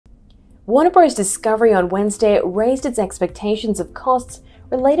Warner Bros. Discovery on Wednesday raised its expectations of costs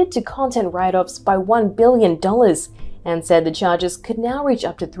related to content write-offs by $1 billion and said the charges could now reach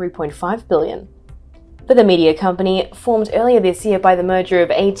up to $3.5 billion. For the media company, formed earlier this year by the merger of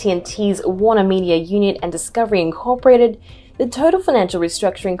AT&T's Warner Media Unit and Discovery Incorporated, the total financial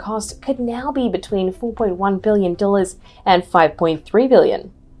restructuring cost could now be between $4.1 billion and $5.3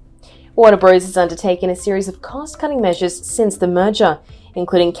 billion. Warner Bros. Has undertaken a series of cost-cutting measures since the merger,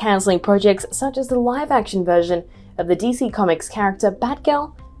 including cancelling projects such as the live-action version of the DC Comics character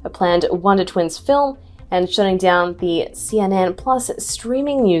Batgirl, a planned Wonder Twins film, and shutting down the CNN Plus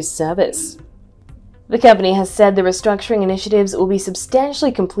streaming news service. The company has said the restructuring initiatives will be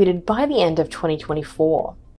substantially completed by the end of 2024.